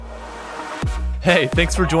Hey,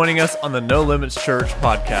 thanks for joining us on the No Limits Church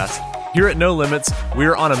podcast. Here at No Limits, we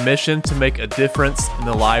are on a mission to make a difference in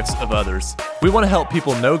the lives of others. We want to help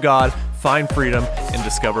people know God, find freedom, and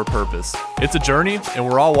discover purpose. It's a journey, and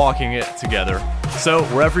we're all walking it together. So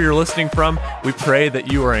wherever you're listening from, we pray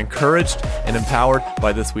that you are encouraged and empowered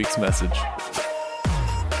by this week's message.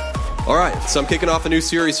 All right, so I'm kicking off a new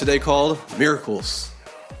series today called Miracles.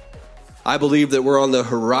 I believe that we're on the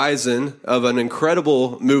horizon of an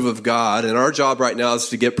incredible move of God, and our job right now is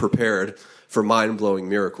to get prepared for mind-blowing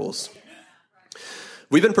miracles.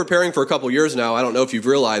 We've been preparing for a couple years now. I don't know if you've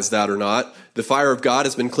realized that or not. The fire of God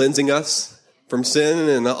has been cleansing us from sin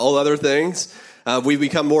and all other things. We've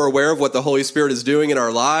become more aware of what the Holy Spirit is doing in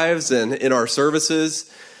our lives and in our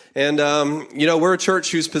services. And, we're a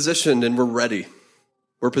church who's positioned and we're ready.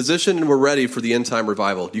 We're positioned and we're ready for the end-time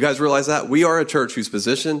revival. Do you guys realize that? We are a church who's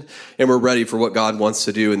positioned and we're ready for what God wants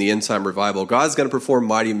to do in the end-time revival. God's going to perform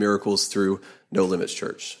mighty miracles through No Limits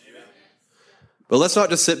Church. But let's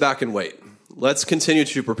not just sit back and wait. Let's continue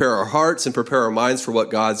to prepare our hearts and prepare our minds for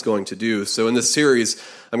what God's going to do. So in this series,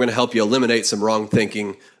 I'm going to help you eliminate some wrong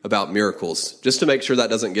thinking about miracles, just to make sure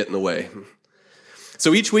that doesn't get in the way.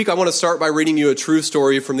 So each week, I want to start by reading you a true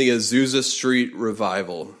story from the Azusa Street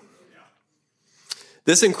Revival.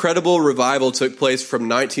 This incredible revival took place from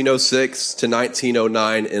 1906 to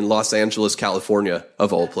 1909 in Los Angeles, California,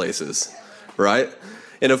 of all places, right?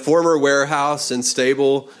 In a former warehouse and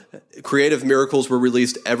stable, creative miracles were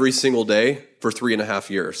released every single day for 3.5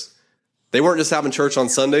 years. They weren't just having church on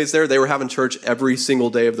Sundays there. They were having church every single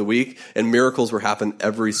day of the week, and miracles were happening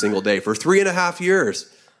every single day for 3.5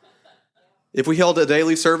 years. If we held a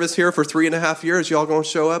daily service here for 3.5 years, y'all going to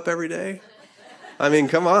show up every day? I mean,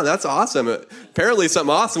 come on, that's awesome. Apparently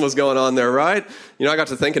something awesome was going on there, right? I got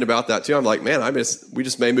to thinking about that too. I'm like, man, we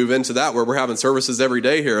just may move into that where we're having services every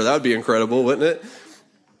day here. That would be incredible, wouldn't it?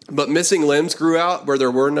 But missing limbs grew out where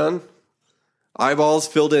there were none. Eyeballs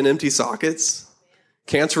filled in empty sockets.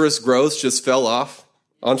 Cancerous growths just fell off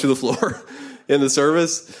onto the floor in the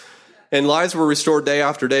service. And lives were restored day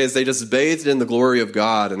after day as they just bathed in the glory of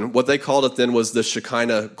God. And what they called it then was the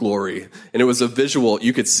Shekinah glory. And it was a visual.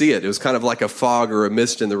 You could see it. It was kind of like a fog or a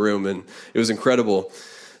mist in the room. And it was incredible.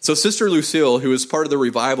 So Sister Lucille, who was part of the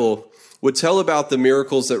revival, would tell about the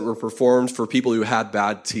miracles that were performed for people who had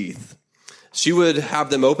bad teeth. She would have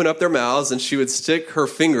them open up their mouths and she would stick her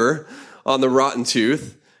finger on the rotten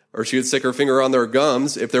tooth, or she would stick her finger on their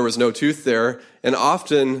gums if there was no tooth there. And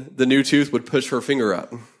often the new tooth would push her finger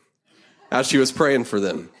up as she was praying for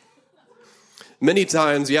them. Many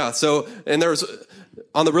times, yeah. So, and there's,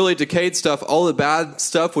 on the really decayed stuff, all the bad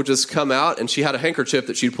stuff would just come out, and she had a handkerchief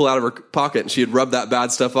that she'd pull out of her pocket, and she'd rub that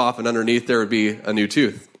bad stuff off, and underneath there would be a new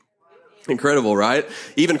tooth. Incredible, right?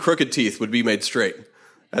 Even crooked teeth would be made straight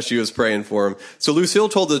as she was praying for him. So Lucille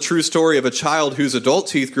told the true story of a child whose adult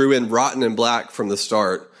teeth grew in rotten and black from the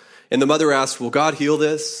start. And the mother asked, will God heal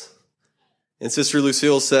this? And Sister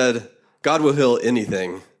Lucille said, God will heal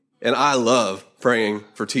anything. And I love praying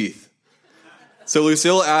for teeth. So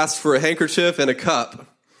Lucille asked for a handkerchief and a cup.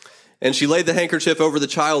 And she laid the handkerchief over the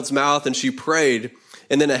child's mouth and she prayed.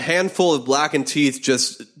 And then a handful of blackened teeth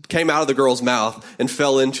just came out of the girl's mouth and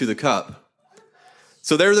fell into the cup.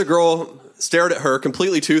 So there the girl stared at her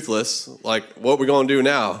completely toothless, like, what are we going to do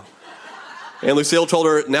now? And Lucille told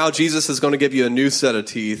her, now Jesus is going to give you a new set of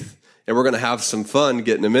teeth and we're going to have some fun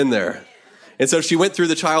getting them in there. And so she went through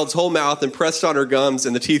the child's whole mouth and pressed on her gums,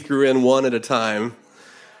 and the teeth grew in one at a time.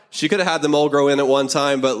 She could have had them all grow in at one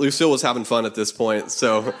time, but Lucille was having fun at this point,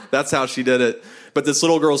 so that's how she did it. But this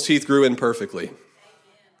little girl's teeth grew in perfectly.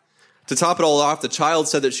 To top it all off, the child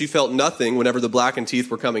said that she felt nothing whenever the blackened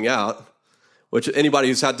teeth were coming out, which anybody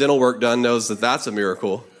who's had dental work done knows that that's a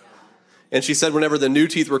miracle. And she said whenever the new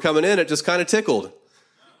teeth were coming in, it just kind of tickled.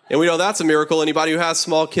 And we know that's a miracle. Anybody who has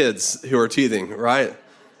small kids who are teething, right?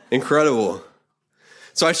 Incredible.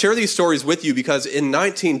 So I share these stories with you because in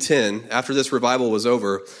 1910, after this revival was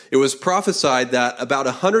over, it was prophesied that about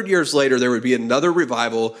 100 years later, there would be another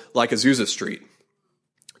revival like Azusa Street.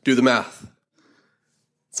 Do the math.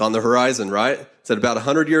 It's on the horizon, right? It said about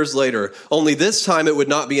 100 years later. Only this time it would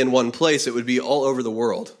not be in one place. It would be all over the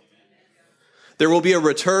world. There will be a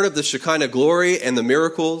return of the Shekinah glory and the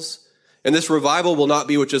miracles. And this revival will not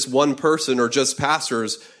be with just one person or just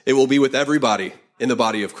pastors. It will be with everybody in the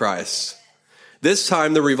body of Christ. This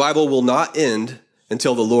time, the revival will not end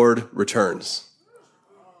until the Lord returns.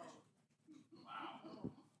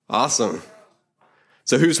 Awesome.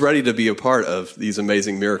 So who's ready to be a part of these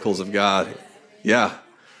amazing miracles of God? Yeah.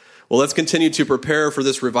 Well, let's continue to prepare for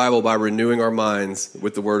this revival by renewing our minds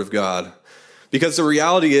with the Word of God. Because the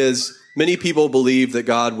reality is, many people believe that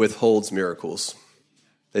God withholds miracles.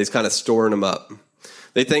 He's kind of storing them up.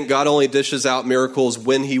 They think God only dishes out miracles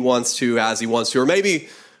when he wants to, as he wants to, or maybe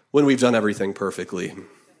when we've done everything perfectly.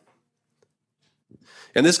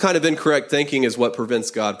 And this kind of incorrect thinking is what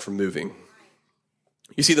prevents God from moving.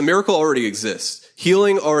 You see, the miracle already exists.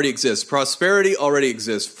 Healing already exists. Prosperity already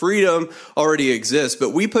exists. Freedom already exists. But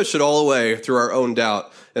we push it all away through our own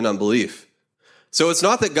doubt and unbelief. So it's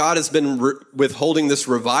not that God has been withholding this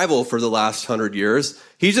revival for the last 100 years.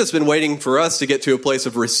 He's just been waiting for us to get to a place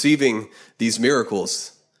of receiving these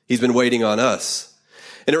miracles. He's been waiting on us.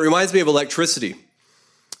 And it reminds me of electricity.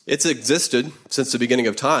 It's existed since the beginning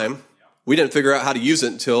of time. We didn't figure out how to use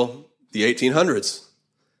it until the 1800s.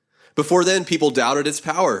 Before then, people doubted its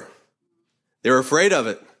power. They were afraid of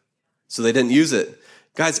it, so they didn't use it.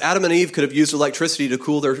 Guys, Adam and Eve could have used electricity to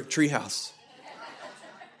cool their treehouse.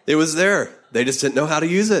 It was there. They just didn't know how to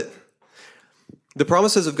use it. The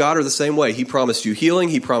promises of God are the same way. He promised you healing.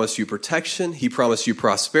 He promised you protection. He promised you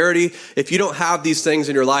prosperity. If you don't have these things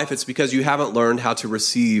in your life, it's because you haven't learned how to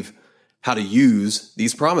receive, how to use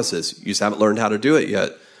these promises. You just haven't learned how to do it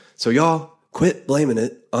yet. So y'all, quit blaming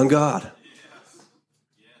it on God.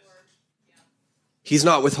 He's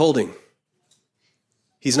not withholding.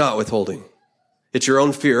 He's not withholding. It's your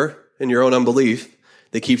own fear and your own unbelief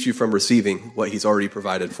that keeps you from receiving what he's already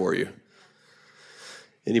provided for you.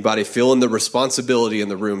 Anybody feeling the responsibility in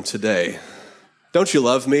the room today? Don't you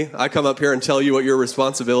love me? I come up here and tell you what your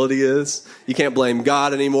responsibility is. You can't blame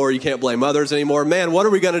God anymore. You can't blame others anymore. Man, what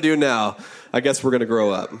are we going to do now? I guess we're going to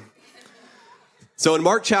grow up. So in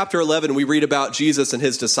Mark chapter 11, we read about Jesus and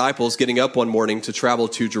his disciples getting up one morning to travel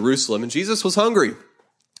to Jerusalem. And Jesus was hungry.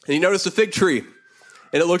 And he noticed a fig tree.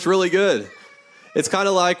 And it looked really good. It's kind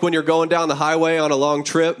of like when you're going down the highway on a long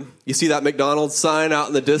trip. You see that McDonald's sign out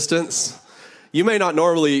in the distance. You may not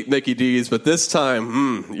normally eat Mickey D's, but this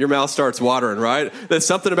time, your mouth starts watering, right? There's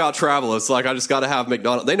something about travel. It's like, I just got to have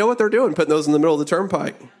McDonald's. They know what they're doing, putting those in the middle of the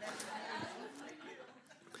turnpike.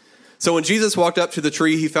 So when Jesus walked up to the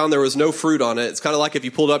tree, he found there was no fruit on it. It's kind of like if you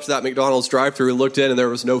pulled up to that McDonald's drive-thru and looked in and there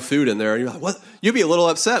was no food in there. And you're like, what? You'd be a little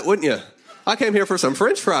upset, wouldn't you? I came here for some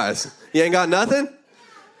French fries. You ain't got nothing?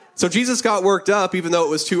 So Jesus got worked up, even though it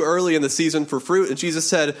was too early in the season for fruit. And Jesus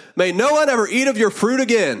said, may no one ever eat of your fruit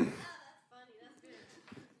again.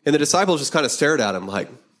 And the disciples just kind of stared at him like,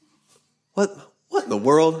 what in the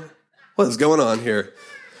world? What is going on here?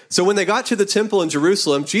 So when they got to the temple in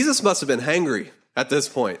Jerusalem, Jesus must have been hangry at this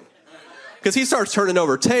point. Because he starts turning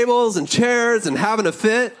over tables and chairs and having a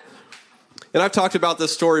fit. And I've talked about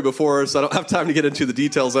this story before, so I don't have time to get into the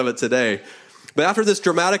details of it today. But after this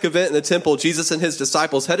dramatic event in the temple, Jesus and his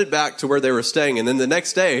disciples headed back to where they were staying. And then the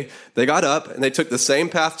next day, they got up and they took the same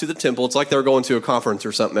path to the temple. It's like they were going to a conference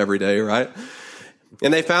or something every day, right?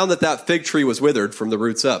 And they found that fig tree was withered from the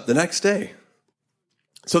roots up the next day.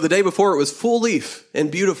 So the day before, it was full leaf and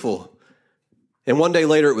beautiful. And one day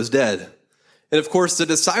later, it was dead. And of course, the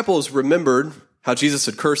disciples remembered how Jesus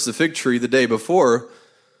had cursed the fig tree the day before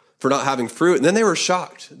for not having fruit. And then they were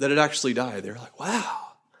shocked that it actually died. They were like,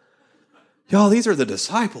 wow, y'all, these are the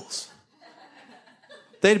disciples.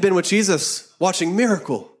 They'd been with Jesus watching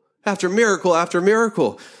miracle after miracle after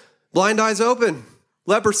miracle. Blind eyes open,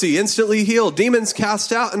 leprosy instantly healed, demons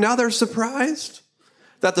cast out. And now they're surprised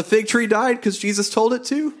that the fig tree died because Jesus told it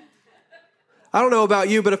to. I don't know about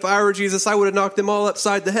you, but if I were Jesus, I would have knocked them all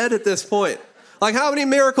upside the head at this point. Like, how many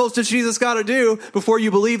miracles does Jesus got to do before you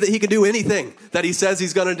believe that he can do anything that he says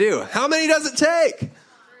he's going to do? How many does it take?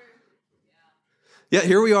 Yet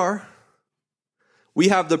here we are. We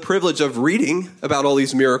have the privilege of reading about all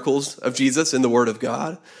these miracles of Jesus in the Word of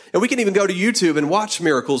God. And we can even go to YouTube and watch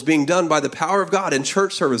miracles being done by the power of God in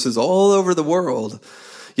church services all over the world.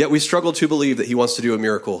 Yet we struggle to believe that he wants to do a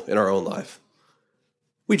miracle in our own life.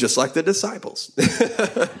 We just like the disciples.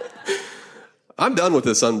 I'm done with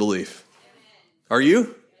this unbelief. Are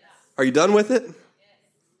you? Are you done with it?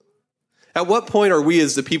 At what point are we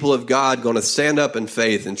as the people of God going to stand up in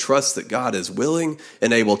faith and trust that God is willing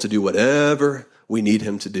and able to do whatever we need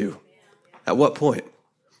him to do? At what point?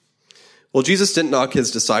 Well, Jesus didn't knock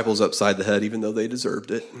his disciples upside the head, even though they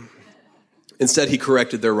deserved it. Instead, he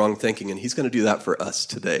corrected their wrong thinking, and he's going to do that for us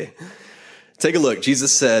today. Take a look.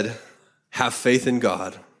 Jesus said, have faith in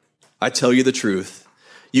God. I tell you the truth.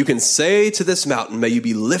 You can say to this mountain, may you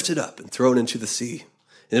be lifted up and thrown into the sea,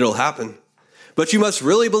 and it'll happen. But you must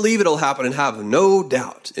really believe it'll happen and have no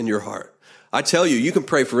doubt in your heart. I tell you, you can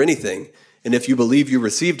pray for anything, and if you believe you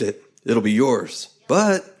received it, it'll be yours.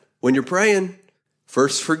 But when you're praying,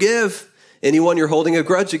 first forgive anyone you're holding a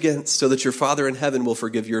grudge against, so that your Father in heaven will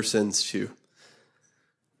forgive your sins too.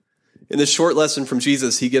 In this short lesson from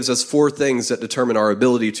Jesus, he gives us 4 things that determine our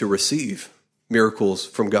ability to receive miracles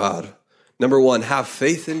from God. Number 1, have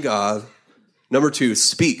faith in God. Number 2,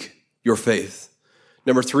 speak your faith.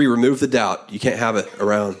 Number 3, remove the doubt. You can't have it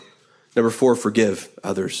around. Number 4, forgive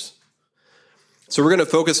others. So we're going to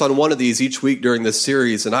focus on one of these each week during this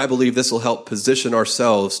series, and I believe this will help position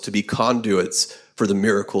ourselves to be conduits for the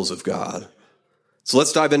miracles of God. So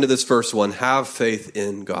let's dive into this first one, have faith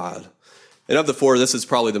in God. And of the 4, this is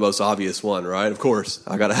probably the most obvious one, right? Of course,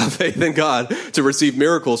 I got to have faith in God to receive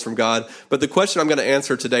miracles from God. But the question I'm going to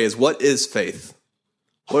answer today is, what is faith?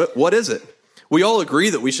 What is it? We all agree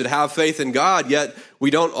that we should have faith in God, yet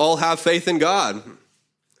we don't all have faith in God.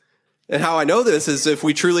 And how I know this is if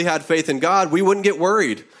we truly had faith in God, we wouldn't get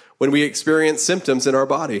worried when we experience symptoms in our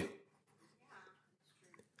body.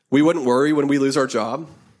 We wouldn't worry when we lose our job.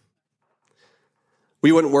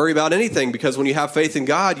 We wouldn't worry about anything because when you have faith in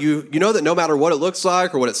God, you know that no matter what it looks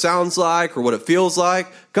like or what it sounds like or what it feels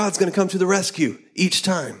like, God's going to come to the rescue each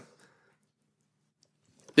time.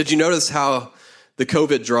 Did you notice how the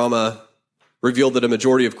COVID drama revealed that a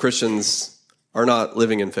majority of Christians are not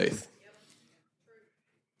living in faith?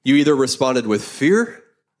 You either responded with fear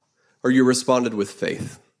or you responded with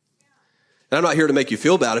faith. And I'm not here to make you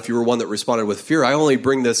feel bad if you were one that responded with fear. I only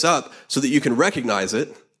bring this up so that you can recognize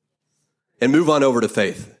it and move on over to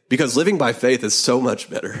faith. Because living by faith is so much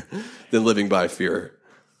better than living by fear.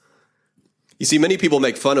 You see, many people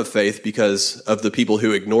make fun of faith because of the people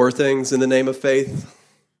who ignore things in the name of faith,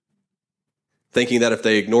 thinking that if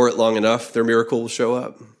they ignore it long enough, their miracle will show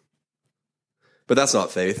up. But that's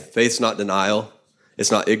not faith. Faith's not denial. It's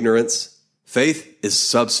not ignorance. Faith is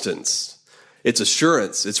substance. It's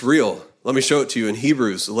assurance. It's real. Let me show it to you in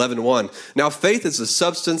Hebrews 11:1. Now, faith is the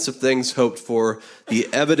substance of things hoped for, the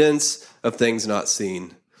evidence of things not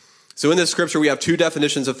seen. So in this scripture, we have 2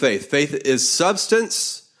 definitions of faith. Faith is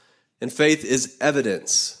substance, and faith is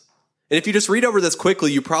evidence. And if you just read over this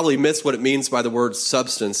quickly, you probably miss what it means by the word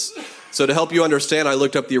substance. So to help you understand, I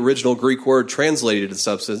looked up the original Greek word translated as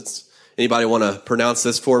substance. Anybody want to pronounce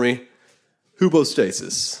this for me?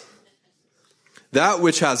 Hypostasis. That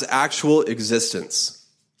which has actual existence.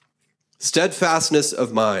 Steadfastness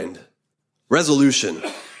of mind. Resolution.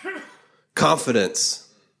 Confidence.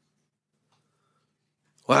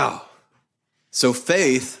 Wow. So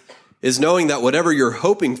faith is knowing that whatever you're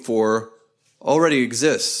hoping for already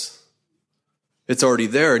exists. It's already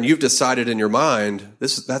there, and you've decided in your mind,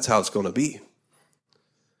 that's how it's going to be.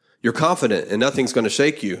 You're confident, and nothing's going to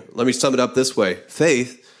shake you. Let me sum it up this way.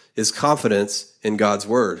 Faith is confidence in God's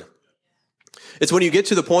word. It's when you get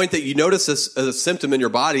to the point that you notice a symptom in your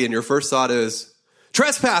body, and your first thought is,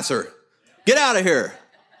 trespasser, get out of here.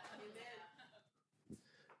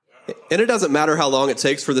 And it doesn't matter how long it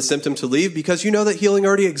takes for the symptom to leave because you know that healing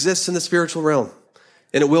already exists in the spiritual realm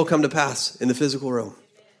and it will come to pass in the physical realm.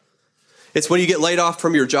 It's when you get laid off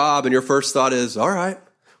from your job and your first thought is, all right,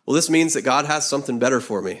 well, this means that God has something better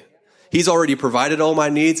for me. He's already provided all my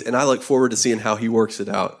needs and I look forward to seeing how he works it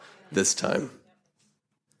out this time.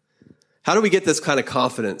 How do we get this kind of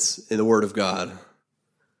confidence in the word of God?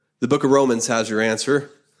 The book of Romans has your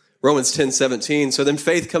answer. Romans 10:17. So then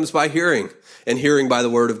faith comes by hearing, and hearing by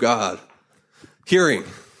the word of God. Hearing,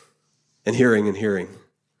 and hearing, and hearing,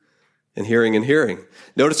 and hearing, and hearing.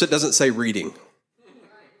 Notice it doesn't say reading.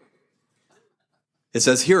 It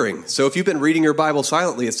says hearing. So if you've been reading your Bible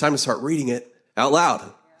silently, it's time to start reading it out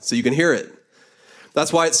loud so you can hear it.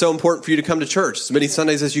 That's why it's so important for you to come to church as many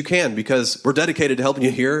Sundays as you can, because we're dedicated to helping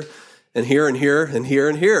you hear and hear and hear and hear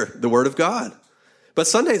and hear the word of God. But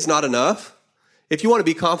Sunday's not enough. If you want to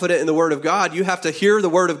be confident in the word of God, you have to hear the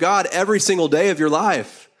word of God every single day of your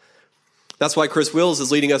life. That's why Chris Wills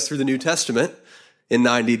is leading us through the New Testament in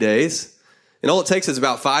 90 days. And all it takes is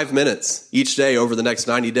about 5 minutes each day over the next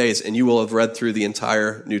 90 days, and you will have read through the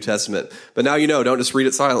entire New Testament. But now you know, don't just read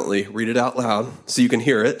it silently. Read it out loud so you can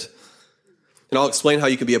hear it. And I'll explain how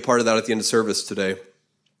you can be a part of that at the end of service today.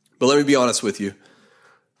 But let me be honest with you.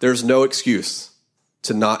 There's no excuse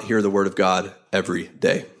to not hear the word of God every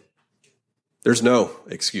day. There's no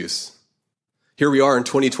excuse. Here we are in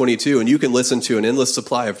 2022, and you can listen to an endless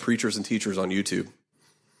supply of preachers and teachers on YouTube.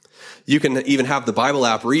 You can even have the Bible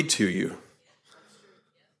app read to you.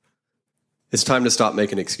 It's time to stop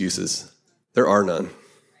making excuses. There are none.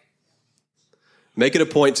 Make it a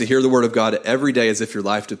point to hear the word of God every day as if your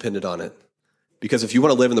life depended on it. Because if you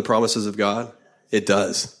want to live in the promises of God, it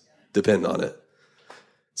does depend on it.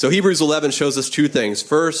 So Hebrews 11 shows us 2 things.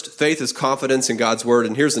 First, faith is confidence in God's word.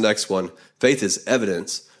 And here's the next one. Faith is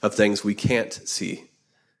evidence of things we can't see.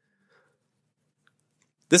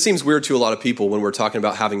 This seems weird to a lot of people when we're talking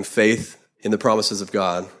about having faith in the promises of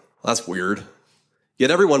God. Well, that's weird. Yet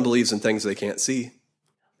everyone believes in things they can't see.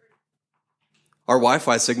 Our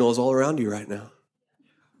Wi-Fi signal is all around you right now.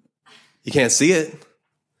 You can't see it.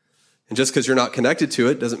 And just because you're not connected to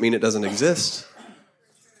it doesn't mean it doesn't exist.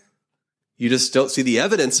 You just don't see the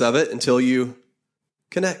evidence of it until you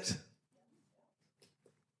connect.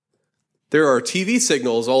 There are TV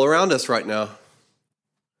signals all around us right now.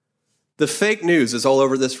 The fake news is all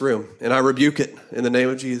over this room, and I rebuke it in the name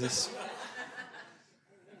of Jesus.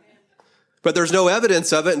 But there's no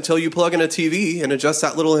evidence of it until you plug in a TV and adjust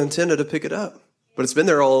that little antenna to pick it up. But it's been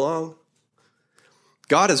there all along.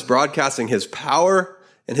 God is broadcasting his power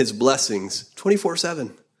and his blessings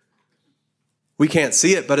 24/7. We can't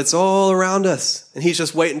see it, but it's all around us. And he's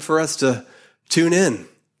just waiting for us to tune in,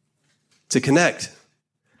 to connect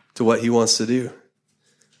to what he wants to do.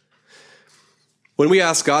 When we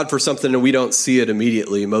ask God for something and we don't see it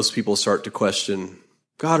immediately, most people start to question,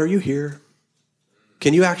 God, are you here?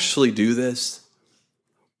 Can you actually do this?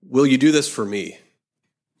 Will you do this for me?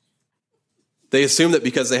 They assume that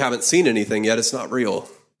because they haven't seen anything yet, it's not real.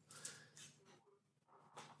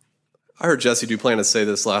 I heard Jesse Duplantis say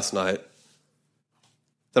this last night,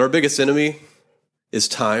 that our biggest enemy is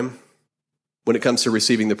time when it comes to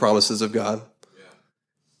receiving the promises of God. Yeah.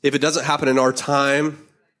 If it doesn't happen in our time,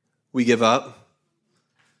 we give up.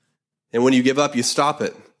 And when you give up, you stop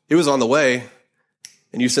it. It was on the way,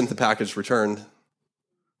 and you sent the package returned.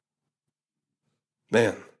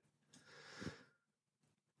 Man.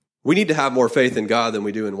 We need to have more faith in God than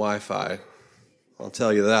we do in Wi-Fi. I'll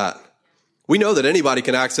tell you that. We know that anybody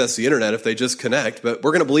can access the internet if they just connect, but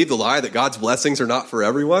we're going to believe the lie that God's blessings are not for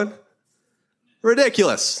everyone?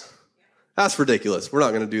 Ridiculous. That's ridiculous. We're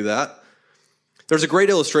not going to do that. There's a great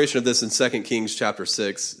illustration of this in 2 Kings chapter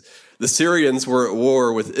 6. The Syrians were at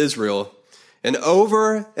war with Israel, and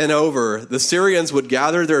over, the Syrians would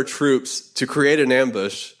gather their troops to create an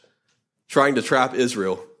ambush, trying to trap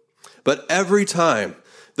Israel. But every time,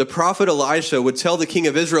 the prophet Elisha would tell the king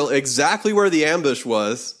of Israel exactly where the ambush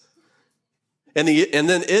was, and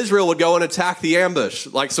then Israel would go and attack the ambush,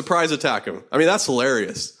 like surprise attack him. I mean, that's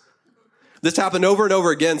hilarious. This happened over and over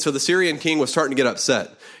again, so the Syrian king was starting to get upset.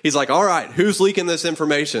 He's like, all right, who's leaking this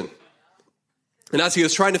information? And as he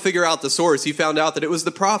was trying to figure out the source, he found out that it was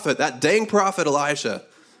the prophet, that dang prophet Elisha.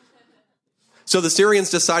 So the Syrians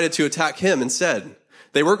decided to attack him instead.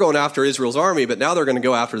 They were going after Israel's army, but now they're going to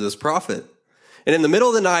go after this prophet. And in the middle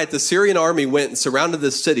of the night, the Syrian army went and surrounded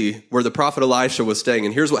this city where the prophet Elisha was staying.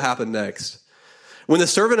 And here's what happened next. When the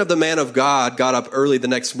servant of the man of God got up early the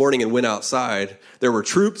next morning and went outside, there were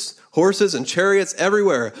troops, horses, and chariots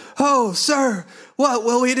everywhere. Oh, sir, what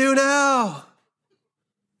will we do now?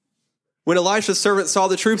 When Elisha's servant saw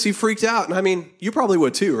the troops, he freaked out. And I mean, you probably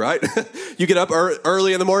would too, right? You get up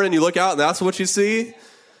early in the morning, you look out, and that's what you see.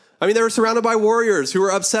 I mean, they were surrounded by warriors who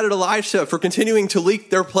were upset at Elisha for continuing to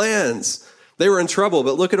leak their plans. They were in trouble,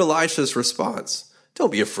 but look at Elisha's response.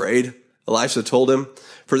 Don't be afraid, Elisha told him,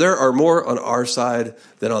 for there are more on our side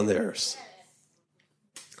than on theirs.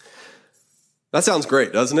 That sounds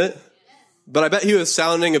great, doesn't it? But I bet he was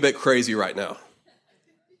sounding a bit crazy right now.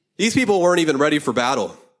 These people weren't even ready for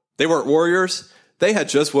battle. They weren't warriors. They had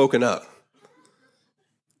just woken up.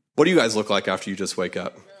 What do you guys look like after you just wake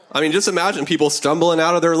up? I mean, just imagine people stumbling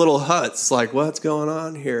out of their little huts, like, what's going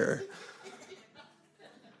on here?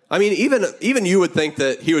 I mean, even you would think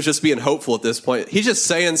that he was just being hopeful at this point. He's just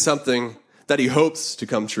saying something that he hopes to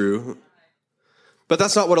come true. But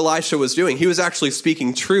that's not what Elisha was doing. He was actually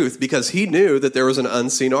speaking truth because he knew that there was an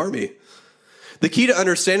unseen army. The key to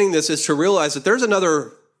understanding this is to realize that there's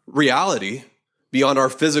another reality beyond our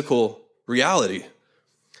physical reality.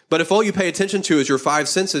 But if all you pay attention to is your five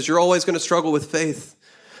senses, you're always going to struggle with faith.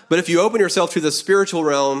 But if you open yourself to the spiritual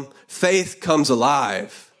realm, faith comes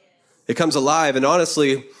alive. It comes alive. And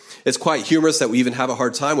honestly, it's quite humorous that we even have a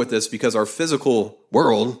hard time with this because our physical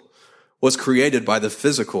world was created by the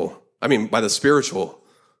spiritual.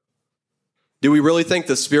 Do we really think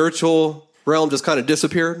the spiritual realm just kind of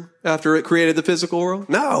disappeared after it created the physical world?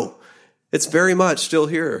 No, it's very much still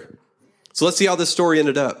here. So let's see how this story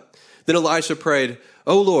ended up. Then Elisha prayed,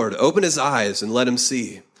 "Oh Lord, open his eyes and let him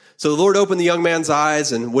see." So the Lord opened the young man's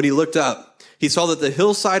eyes, and when he looked up, he saw that the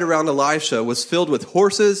hillside around Elisha was filled with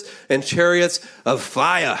horses and chariots of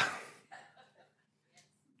fire.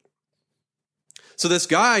 So this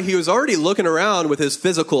guy, he was already looking around with his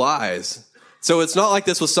physical eyes. So it's not like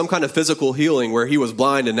this was some kind of physical healing where he was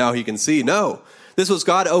blind and now he can see. No, this was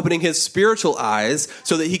God opening his spiritual eyes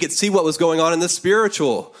so that he could see what was going on in the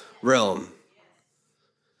spiritual realm.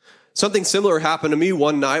 Something similar happened to me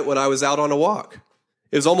one night when I was out on a walk.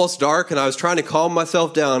 It was almost dark and I was trying to calm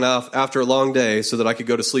myself down after a long day so that I could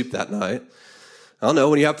go to sleep that night. I don't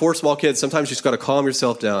know, when you have 4 small kids, sometimes you just got to calm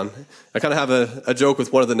yourself down. I kind of have a joke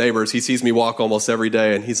with one of the neighbors. He sees me walk almost every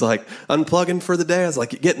day and he's like, "Unplugging for the day?" I was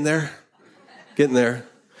like, "Getting there." Getting there.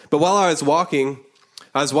 But while I was walking,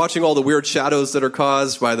 I was watching all the weird shadows that are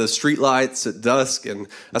caused by the street lights at dusk, and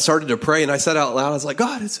I started to pray, and I said out loud, I was like,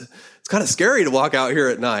 God, it's kind of scary to walk out here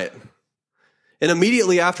at night. And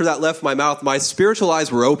immediately after that left my mouth, my spiritual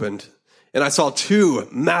eyes were opened, and I saw two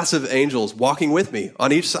massive angels walking with me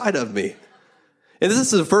on each side of me. And this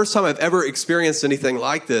is the first time I've ever experienced anything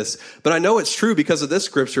like this, but I know it's true because of this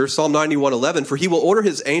scripture, Psalm 91:11, for he will order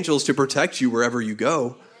his angels to protect you wherever you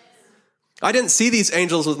go. I didn't see these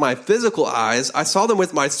angels with my physical eyes. I saw them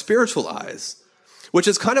with my spiritual eyes, which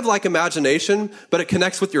is kind of like imagination, but it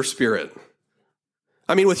connects with your spirit.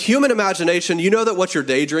 I mean, with human imagination, you know that what you're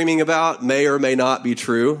daydreaming about may or may not be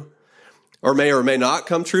true, or may not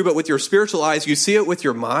come true, but with your spiritual eyes, you see it with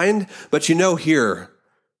your mind, but you know here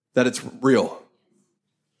that it's real.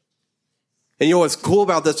 And you know what's cool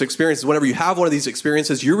about this experience is whenever you have one of these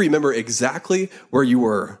experiences, you remember exactly where you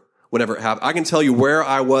were whenever it happened. I can tell you where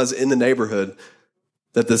I was in the neighborhood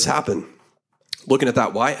that this happened, looking at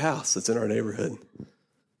that white house that's in our neighborhood.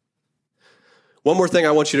 One more thing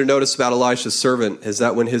I want you to notice about Elisha's servant is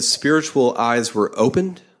that when his spiritual eyes were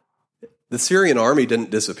opened, the Syrian army didn't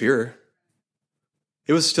disappear.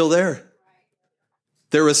 It was still there.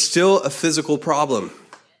 There was still a physical problem.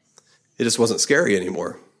 It just wasn't scary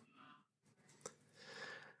anymore.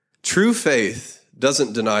 True faith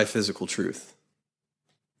doesn't deny physical truth.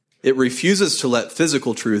 It refuses to let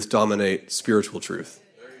physical truth dominate spiritual truth.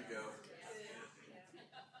 There you go.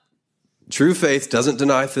 True faith doesn't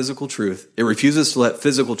deny physical truth. It refuses to let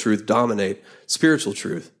physical truth dominate spiritual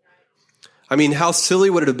truth. I mean, how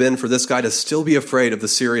silly would it have been for this guy to still be afraid of the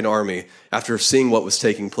Syrian army after seeing what was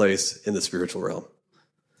taking place in the spiritual realm?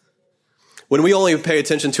 When we only pay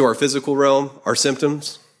attention to our physical realm, our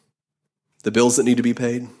symptoms, the bills that need to be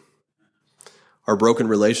paid, our broken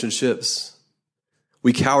relationships,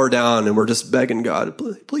 we cower down and we're just begging God,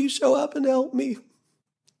 please show up and help me.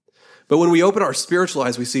 But when we open our spiritual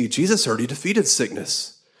eyes, we see Jesus already defeated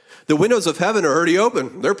sickness. The windows of heaven are already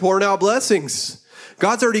open. They're pouring out blessings.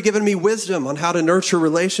 God's already given me wisdom on how to nurture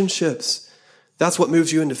relationships. That's what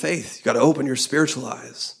moves you into faith. You got to open your spiritual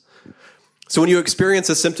eyes. So when you experience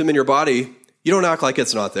a symptom in your body, you don't act like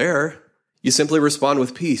it's not there. You simply respond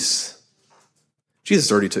with peace.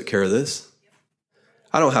 Jesus already took care of this.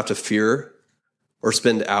 I don't have to fear or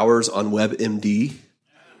spend hours on WebMD.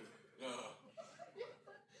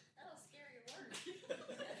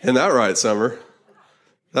 Isn't that right, Summer?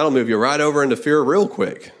 That'll move you right over into fear real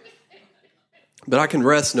quick. But I can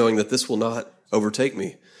rest knowing that this will not overtake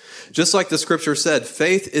me. Just like the scripture said,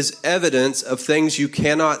 faith is evidence of things you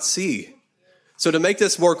cannot see. So to make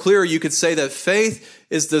this more clear, you could say that faith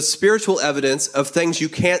is the spiritual evidence of things you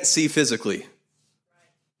can't see physically.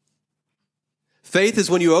 Faith is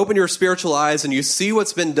when you open your spiritual eyes and you see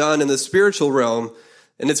what's been done in the spiritual realm,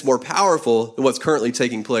 and it's more powerful than what's currently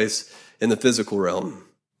taking place in the physical realm.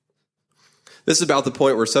 This is about the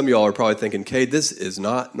point where some of y'all are probably thinking, Cade, this is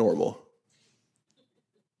not normal.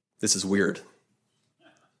 This is weird.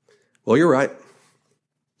 Well, you're right.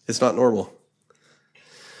 It's not normal.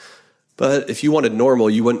 But if you wanted normal,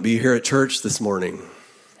 you wouldn't be here at church this morning,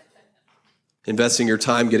 investing your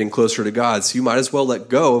time getting closer to God. So you might as well let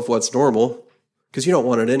go of what's normal, because you don't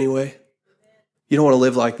want it anyway. You don't want to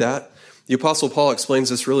live like that. The Apostle Paul explains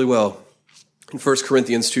this really well in 1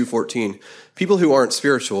 Corinthians 2:14. People who aren't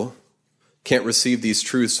spiritual can't receive these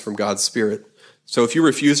truths from God's Spirit. So if you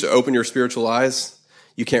refuse to open your spiritual eyes,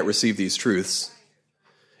 you can't receive these truths.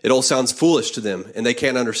 It all sounds foolish to them, and they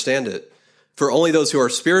can't understand it. For only those who are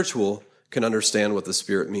spiritual can understand what the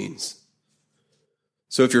Spirit means.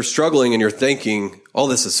 So if you're struggling and you're thinking, all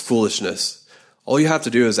this is foolishness, all you have to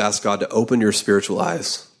do is ask God to open your spiritual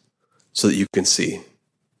eyes so that you can see.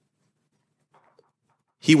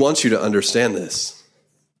 He wants you to understand this.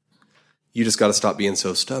 You just got to stop being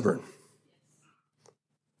so stubborn.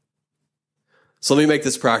 So let me make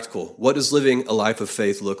this practical. What does living a life of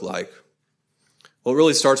faith look like? Well, it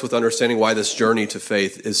really starts with understanding why this journey to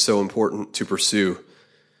faith is so important to pursue.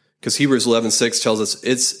 Because Hebrews 11:6 tells us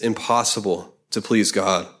it's impossible to please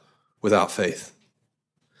God without faith.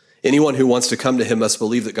 Anyone who wants to come to him must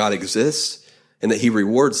believe that God exists and that he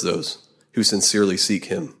rewards those who sincerely seek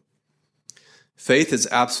him. Faith is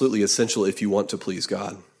absolutely essential if you want to please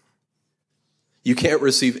God. You can't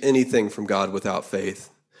receive anything from God without faith.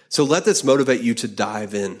 So let this motivate you to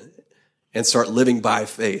dive in and start living by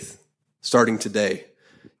faith, starting today.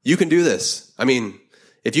 You can do this. I mean,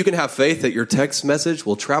 if you can have faith that your text message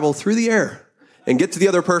will travel through the air and get to the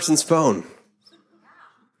other person's phone,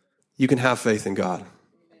 you can have faith in God.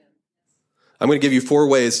 I'm going to give you 4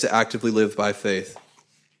 ways to actively live by faith.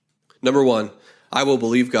 Number 1, I will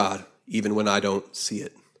believe God even when I don't see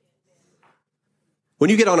it. When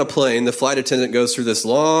you get on a plane, the flight attendant goes through this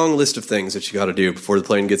long list of things that you got to do before the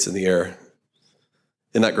plane gets in the air.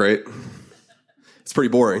 Isn't that great? It's pretty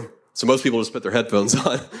boring. So most people just put their headphones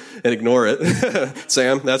on and ignore it.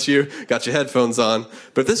 Sam, that's you. Got your headphones on.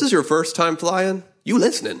 But if this is your first time flying, you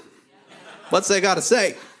listening. What's they got to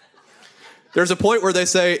say? There's a point where they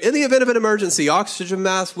say, in the event of an emergency, oxygen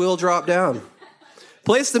mask will drop down.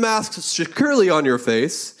 Place the mask securely on your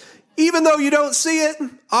face. Even though you don't see it,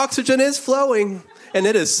 oxygen is flowing, and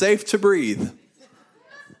it is safe to breathe.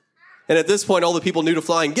 And at this point, all the people new to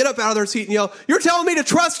flying get up out of their seat and yell, "You're telling me to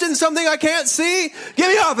trust in something I can't see? Get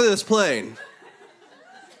me off of this plane."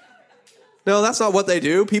 No, that's not what they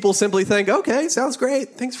do. People simply think, okay, sounds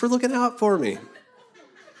great. Thanks for looking out for me.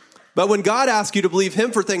 But when God asks you to believe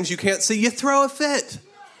him for things you can't see, you throw a fit.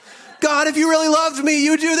 God, if you really loved me,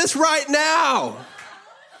 you do this right now.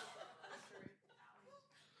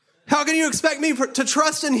 How can you expect me to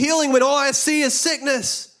trust in healing when all I see is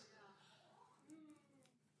sickness?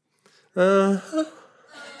 Gotcha.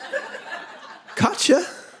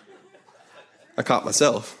 I caught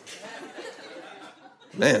myself.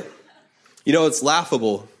 Man. You know, it's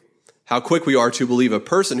laughable how quick we are to believe a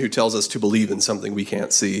person who tells us to believe in something we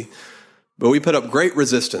can't see. But we put up great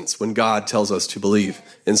resistance when God tells us to believe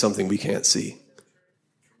in something we can't see.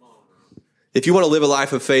 If you want to live a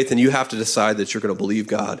life of faith, then you have to decide that you're going to believe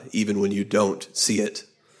God even when you don't see it.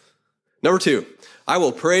 Number 2, I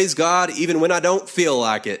will praise God even when I don't feel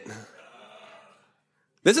like it.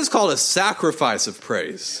 This is called a sacrifice of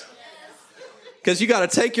praise. Because you got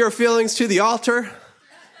to take your feelings to the altar,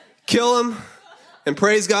 kill them, and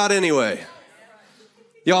praise God anyway.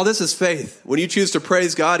 Y'all, this is faith. When you choose to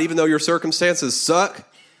praise God, even though your circumstances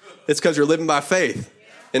suck, it's because you're living by faith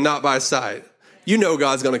and not by sight. You know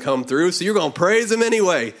God's going to come through, so you're going to praise him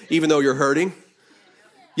anyway, even though you're hurting.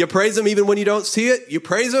 You praise him even when you don't see it. You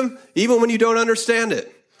praise him even when you don't understand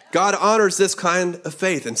it. God honors this kind of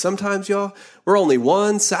faith. And sometimes, y'all, we're only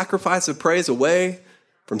one sacrifice of praise away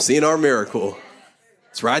from seeing our miracle.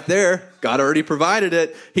 It's right there. God already provided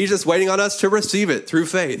it. He's just waiting on us to receive it through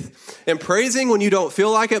faith. And praising when you don't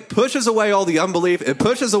feel like it pushes away all the unbelief. It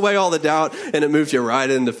pushes away all the doubt, and it moves you right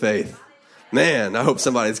into faith. Man, I hope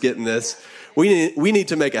somebody's getting this. We need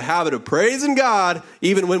to make a habit of praising God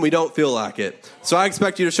even when we don't feel like it. So I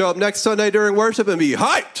expect you to show up next Sunday during worship and be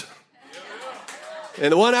hyped.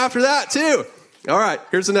 And the one after that, too. All right,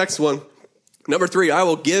 here's the next one. Number 3, I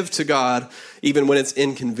will give to God even when it's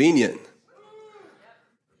inconvenient.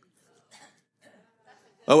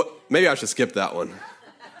 Oh, maybe I should skip that one.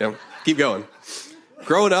 Yeah, keep going.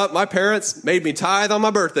 Growing up, my parents made me tithe on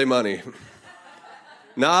my birthday money.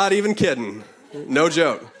 Not even kidding. No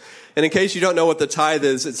joke. And in case you don't know what the tithe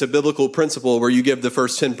is, it's a biblical principle where you give the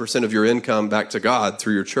first 10% of your income back to God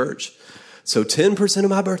through your church. So 10% of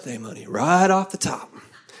my birthday money, right off the top,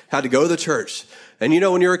 had to go to the church. And you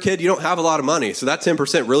know, when you're a kid, you don't have a lot of money. So that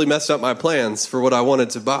 10% really messed up my plans for what I wanted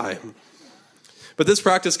to buy. But this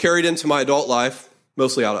practice carried into my adult life,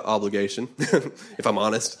 mostly out of obligation, if I'm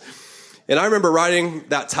honest. And I remember writing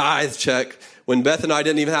that tithe check when Beth and I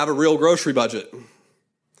didn't even have a real grocery budget.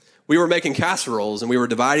 We were making casseroles, and we were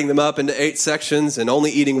dividing them up into 8 sections and only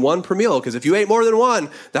eating one per meal, because if you ate more than one,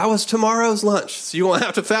 that was tomorrow's lunch. So you won't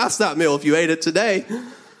have to fast that meal if you ate it today.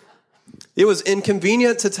 It was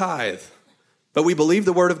inconvenient to tithe, but we believed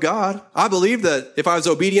the word of God. I believed that if I was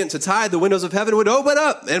obedient to tithe, the windows of heaven would open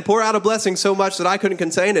up and pour out a blessing so much that I couldn't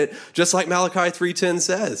contain it, just like Malachi 3:10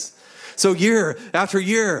 says. So year after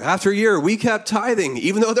year after year, we kept tithing,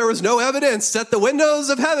 even though there was no evidence that the windows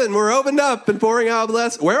of heaven were opened up and pouring out a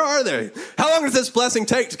blessing. Where are they? How long does this blessing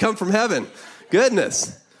take to come from heaven?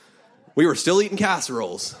 Goodness. We were still eating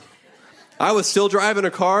casseroles. I was still driving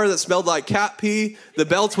a car that smelled like cat pee, the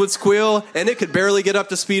belts would squeal, and it could barely get up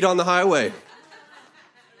to speed on the highway.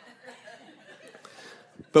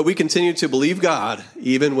 But we continued to believe God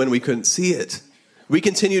even when we couldn't see it. We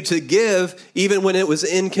continued to give even when it was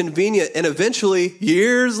inconvenient. And eventually,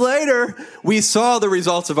 years later, we saw the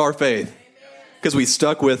results of our faith because we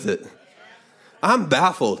stuck with it. I'm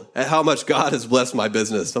baffled at how much God has blessed my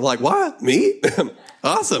business. I'm like, what? Me?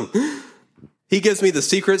 Awesome. He gives me the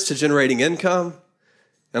secrets to generating income.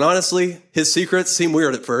 And honestly, his secrets seem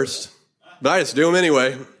weird at first, but I just do them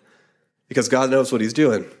anyway because God knows what he's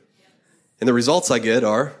doing. And the results I get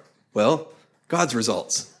are, well, God's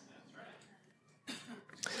results.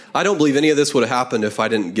 I don't believe any of this would have happened if I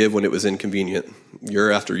didn't give when it was inconvenient,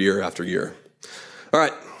 year after year after year. All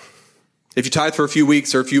right. If you tithe for a few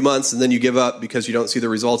weeks or a few months and then you give up because you don't see the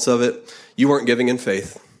results of it, you weren't giving in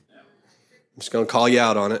faith. I'm just going to call you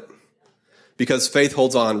out on it. Because faith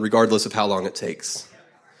holds on regardless of how long it takes.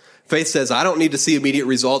 Faith says, I don't need to see immediate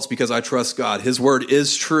results because I trust God. His word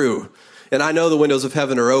is true. And I know the windows of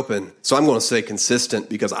heaven are open. So I'm going to stay consistent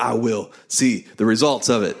because I will see the results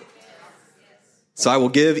of it. So I will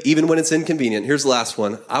give even when it's inconvenient. Here's the last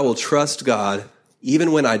one. I will trust God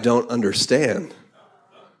even when I don't understand.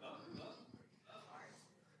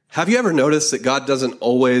 Have you ever noticed that God doesn't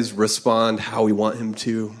always respond how we want him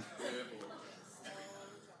to?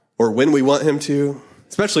 Or when we want him to?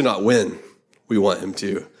 Especially not when we want him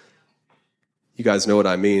to. You guys know what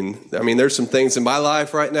I mean. I mean, there's some things in my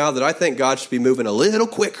life right now that I think God should be moving a little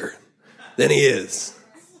quicker than he is.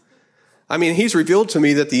 I mean, he's revealed to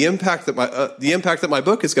me that the impact that my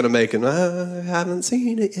book is going to make, and I haven't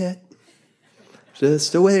seen it yet.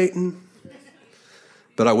 Just waiting.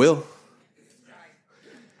 But I will.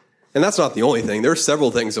 And that's not the only thing. There's several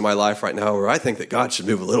things in my life right now where I think that God should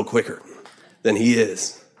move a little quicker than he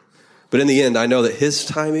is. But in the end, I know that his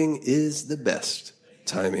timing is the best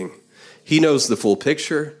timing. He knows the full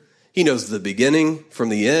picture. He knows the beginning from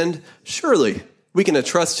the end. Surely we can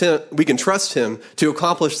trust him to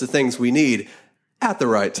accomplish the things we need at the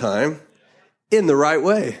right time, in the right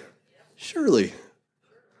way. Surely.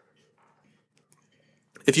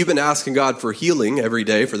 If you've been asking God for healing every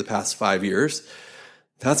day for the past 5 years,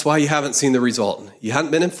 that's why you haven't seen the result. You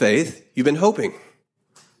haven't been in faith. You've been hoping.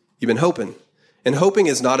 You've been hoping. And hoping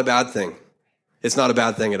is not a bad thing. It's not a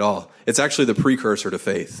bad thing at all. It's actually the precursor to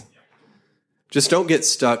faith. Just don't get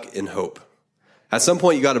stuck in hope. At some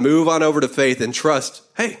point, you got to move on over to faith and trust,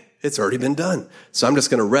 hey, it's already been done. So I'm just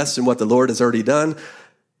going to rest in what the Lord has already done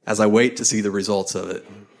as I wait to see the results of it.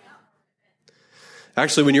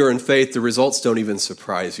 Actually, when you're in faith, the results don't even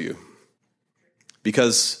surprise you.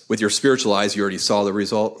 Because with your spiritual eyes, you already saw the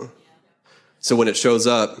result. So when it shows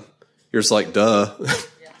up, you're just like, duh,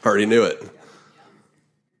 I already knew it.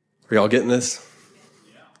 Are y'all getting this?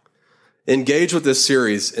 Engage with this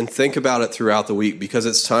series and think about it throughout the week because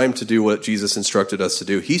it's time to do what Jesus instructed us to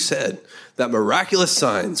do. He said that miraculous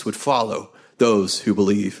signs would follow those who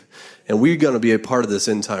believe. And we're going to be a part of this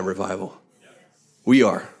end time revival. We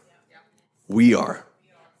are. We are.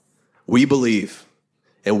 We believe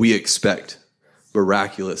and we expect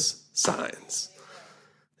miraculous signs.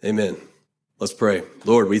 Amen. Let's pray.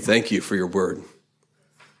 Lord, we thank you for your word.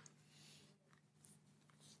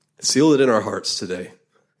 Seal it in our hearts today.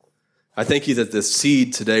 I thank you that this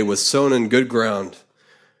seed today was sown in good ground,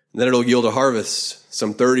 and that it'll yield a harvest,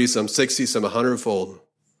 some 30, some 60, some 100-fold.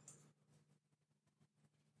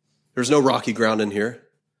 There's no rocky ground in here.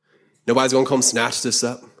 Nobody's going to come snatch this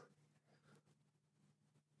up.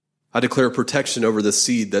 I declare protection over the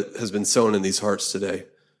seed that has been sown in these hearts today.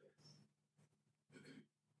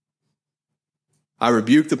 I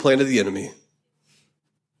rebuke the plan of the enemy.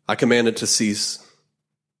 I command it to cease.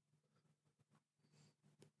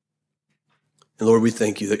 And Lord, we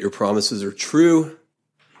thank you that your promises are true,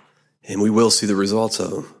 and we will see the results of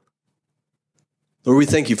them. Lord, we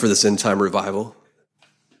thank you for this end-time revival.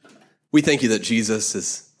 We thank you that Jesus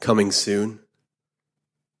is coming soon.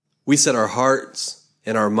 We set our hearts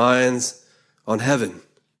and our minds on heaven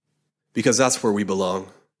because that's where we belong.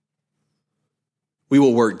 We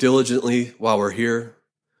will work diligently while we're here.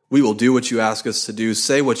 We will do what you ask us to do,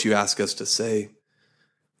 say what you ask us to say.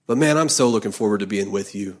 But man, I'm so looking forward to being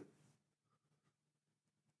with you.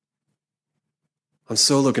 I'm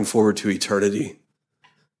so looking forward to eternity.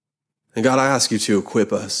 And God, I ask you to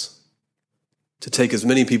equip us to take as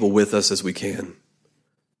many people with us as we can.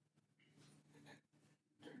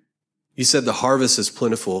 You said the harvest is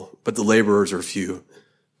plentiful, but the laborers are few.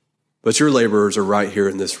 But your laborers are right here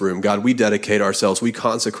in this room. God, we dedicate ourselves, we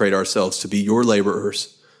consecrate ourselves to be your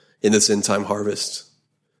laborers in this end time harvest.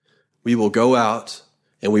 We will go out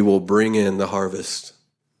and we will bring in the harvest.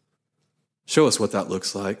 Show us what that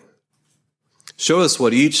looks like. Show us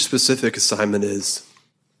what each specific assignment is.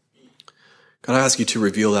 God, I ask you to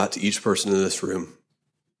reveal that to each person in this room.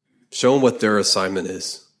 Show them what their assignment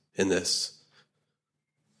is in this.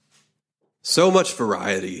 So much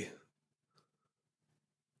variety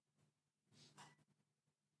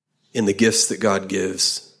in the gifts that God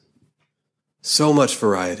gives. So much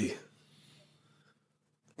variety.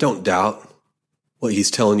 Don't doubt what he's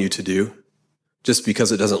telling you to do just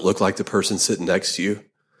because it doesn't look like the person sitting next to you.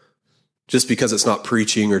 Just because it's not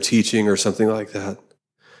preaching or teaching or something like that.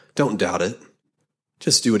 Don't doubt it.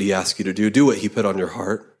 Just do what he asks you to do. Do what he put on your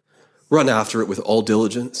heart. Run after it with all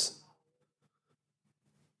diligence.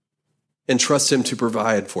 And trust him to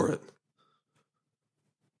provide for it.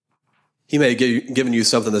 He may have given you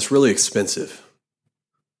something that's really expensive.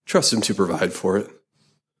 Trust him to provide for it.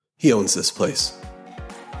 He owns this place.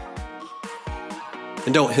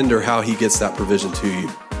 And don't hinder how he gets that provision to you,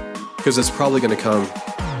 because it's probably going to come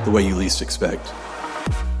the way you least expect.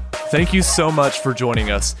 Thank you so much for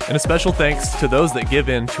joining us, and a special thanks to those that give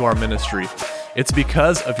in to our ministry. It's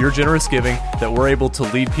because of your generous giving that we're able to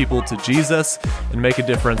lead people to Jesus and make a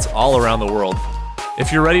difference all around the world.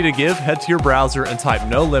 If you're ready to give, head to your browser and type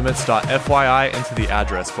nolimits.fyi into the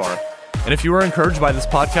address bar. And if you were encouraged by this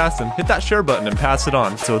podcast, then hit that share button and pass it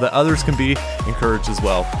on so that others can be encouraged as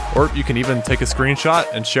well. Or you can even take a screenshot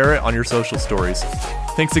and share it on your social stories.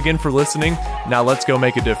 Thanks again for listening. Now let's go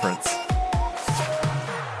make a difference.